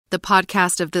The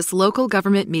podcast of this local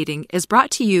government meeting is brought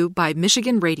to you by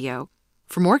Michigan Radio.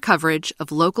 For more coverage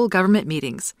of local government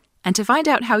meetings and to find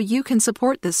out how you can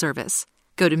support this service,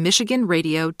 go to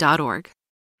michiganradio.org.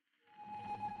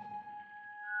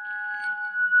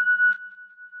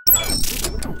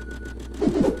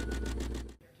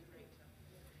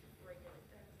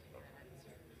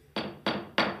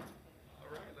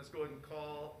 Let's go ahead and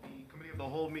call the committee of the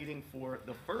whole meeting for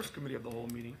the first committee of the whole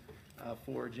meeting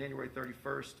for January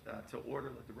 31st to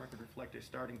order. Let the record reflect a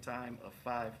starting time of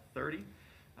 5:30.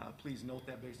 Please note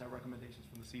that based on recommendations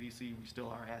from the CDC, we still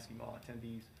are asking all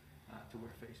attendees to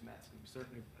wear face masks. And we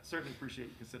certainly appreciate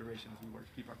your consideration as we work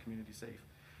to keep our community safe.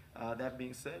 That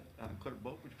being said, Clerk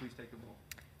Boak, would you please take the roll?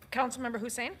 Councilmember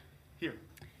Hussein? Here.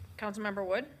 Councilmember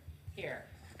Wood? Here.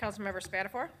 Councilmember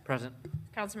Spatafor? Present.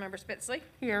 Councilmember Spitzley?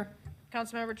 Here.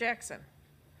 Councilmember Jackson?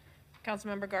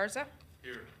 Councilmember Garza?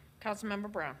 Here.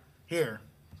 Councilmember Brown? Here.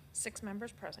 6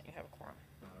 members present. You have a quorum.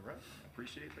 All right, I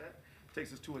appreciate that.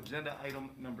 Takes us to agenda item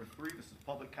number 3. This is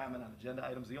public comment on agenda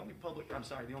items. The only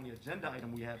agenda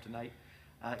item we have tonight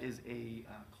is a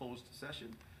closed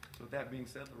session. So with that being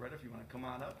said, Loretta, if you want to come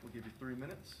on up, we'll give you 3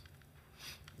 minutes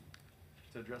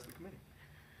to address the committee.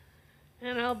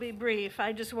 And I'll be brief.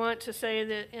 I just want to say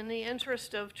that in the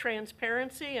interest of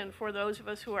transparency and for those of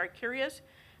us who are curious,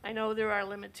 I know there are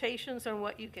limitations on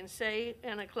what you can say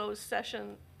in a closed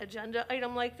session agenda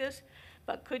item like this,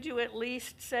 but could you at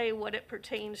least say what it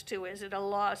pertains to? Is it a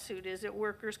lawsuit? Is it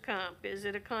workers' comp? Is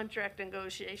it a contract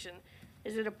negotiation?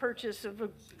 Is it a purchase of a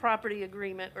property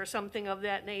agreement or something of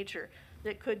that nature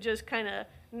that could just kind of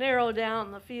narrow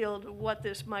down the field of what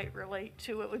this might relate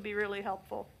to? It would be really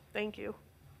helpful. Thank you.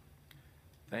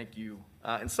 Thank you.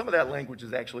 And some of that language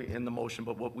is actually in the motion,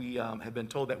 but what we have been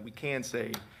told that we can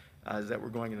say is that we're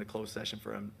going into closed session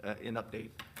for an update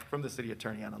from the city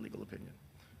attorney on a legal opinion.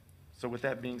 So with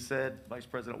that being said, Vice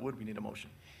President Wood, we need a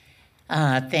motion.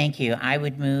 Thank you. I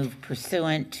would move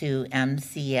pursuant to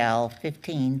MCL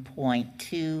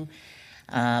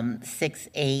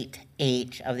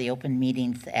 15.268H of the Open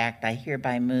Meetings Act. I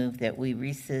hereby move that we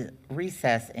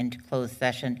recess into closed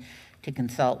session to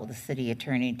consult with the city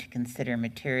attorney to consider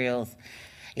materials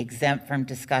exempt from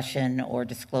discussion or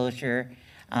disclosure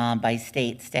by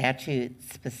state statute,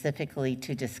 specifically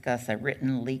to discuss a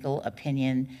written legal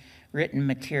opinion, written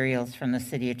materials from the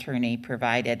city attorney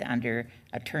provided under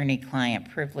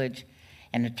attorney-client privilege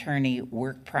and attorney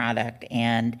work product,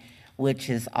 and which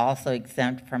is also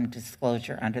exempt from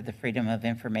disclosure under the Freedom of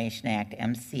Information Act,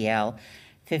 MCL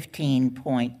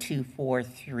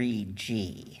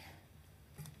 15.243G.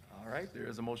 All right, there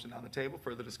is a motion on the table.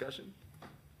 Further discussion?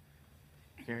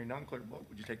 Hearing none, Clerk Boak,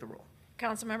 would you take the roll?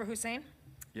 Councilmember Hussein?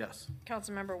 Yes.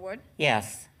 Councilmember Wood?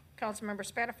 Yes. Councilmember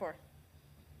Spatafor?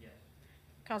 Yes.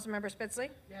 Councilmember Spitzley?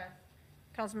 Yes.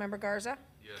 Councilmember Garza?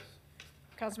 Yes.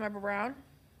 Councilmember Brown?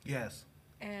 Yes.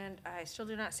 And I still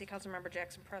do not see Councilmember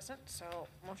Jackson present, so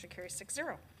motion carries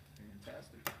 6-0.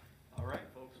 Fantastic. All right,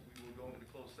 folks, we will go into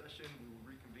closed session. We will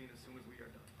reconvene as soon as we are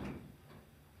done.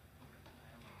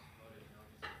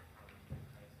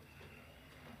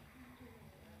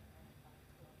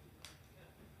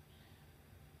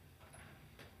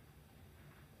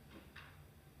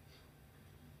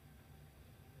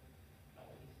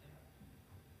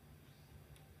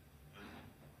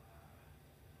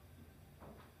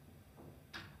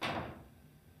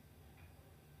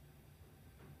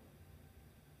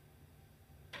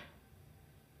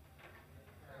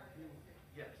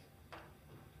 Yes.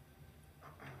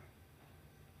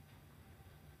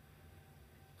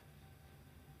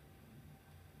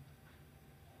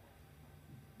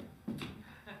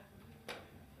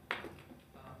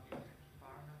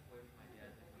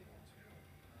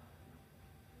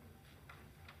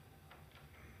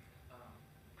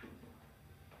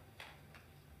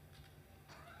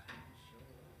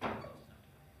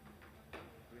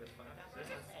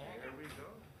 There we go.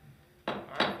 All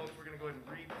right, folks, we're going to go ahead and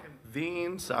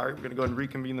reconvene. Sorry, we're going to go ahead and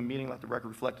reconvene the meeting. Let the record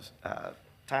reflect a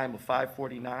time of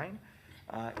 5:49.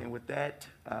 And with that,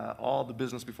 all the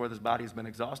business before this body has been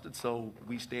exhausted, so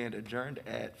we stand adjourned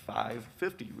at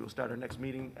 5:50. We'll start our next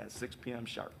meeting at 6 p.m.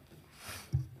 sharp.